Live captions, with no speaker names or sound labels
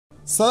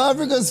South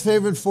Africa's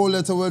favorite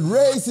four-letter word,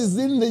 race, is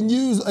in the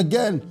news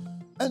again.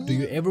 And do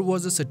you ever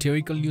watch the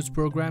satirical news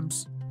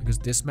programs? Because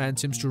this man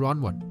seems to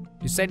run one.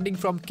 Descending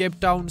from Cape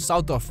Town,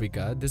 South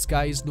Africa, this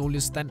guy is no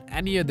less than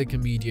any other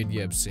comedian you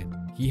have seen.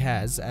 He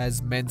has,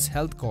 as Men's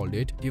Health called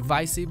it,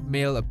 divisive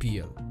male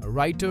appeal. A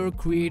writer,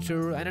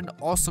 creator, and an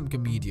awesome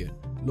comedian,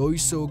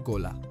 Loyiso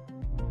Gola.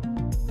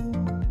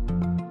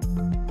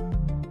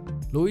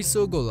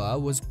 Loyiso Gola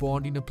was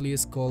born in a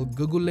place called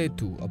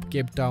Gugulethu of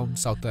Cape Town,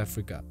 South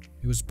Africa.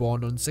 He was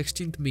born on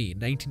 16th May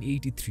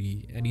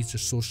 1983 and is a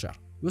Xhosa.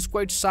 He was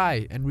quite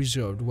shy and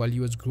reserved while he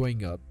was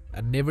growing up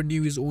and never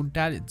knew his own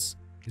talents.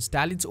 His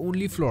talents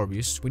only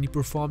flourished when he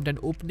performed an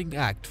opening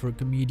act for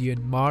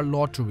comedian Mar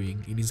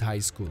Lottering in his high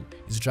school.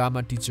 His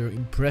drama teacher,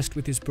 impressed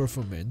with his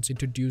performance,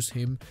 introduced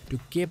him to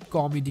Cape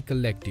Comedy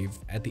Collective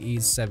at the age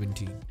of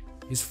 17.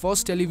 His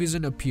first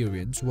television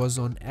appearance was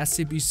on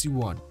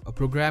SABC1, a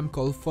program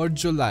called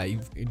Furjo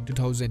Live in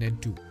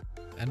 2002.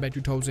 And by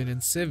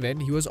 2007,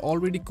 he was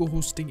already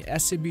co-hosting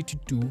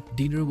SABT2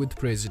 Dinner with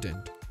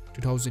President.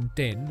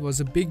 2010 was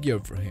a big year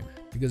for him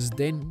because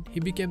then he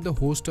became the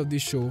host of the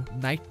show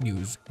Night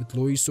News with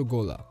Loyiso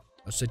Gola,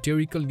 a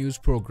satirical news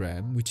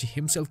program which he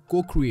himself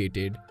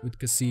co-created with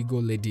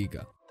Kasigo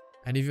Lediga.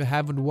 And if you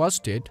haven't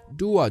watched it,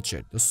 do watch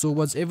it. The show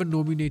was ever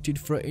nominated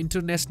for an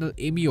International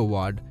Emmy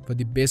Award for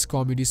the Best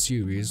Comedy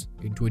Series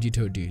in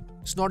 2013.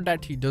 It's not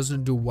that he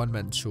doesn't do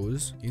one-man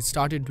shows. He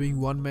started doing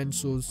one-man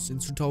shows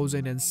since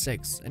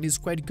 2006 and he's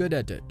quite good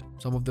at it.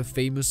 Some of the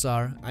famous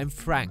are I'm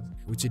Frank,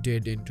 which he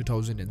did in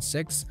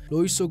 2006,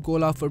 Loyiso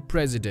Gola for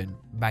President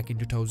back in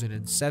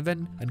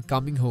 2007, and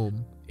Coming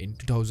Home in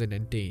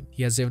 2010.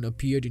 He has even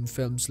appeared in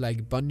films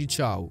like Bunny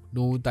Chow,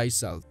 Know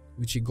Thyself,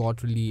 which he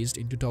got released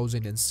in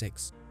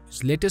 2006.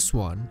 His latest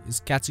one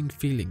is Catching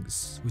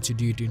Feelings, which he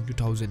did in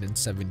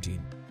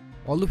 2017.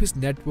 Although his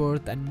net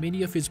worth and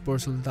many of his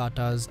personal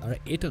datas are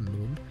yet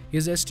unknown, he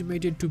is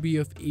estimated to be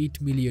of $8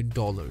 million.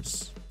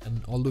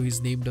 And although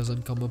his name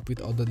doesn't come up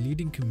with other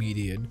leading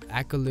comedian,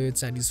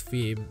 accolades and his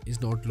fame is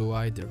not low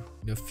either.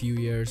 In a few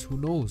years, who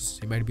knows,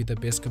 he might be the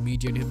best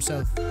comedian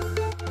himself.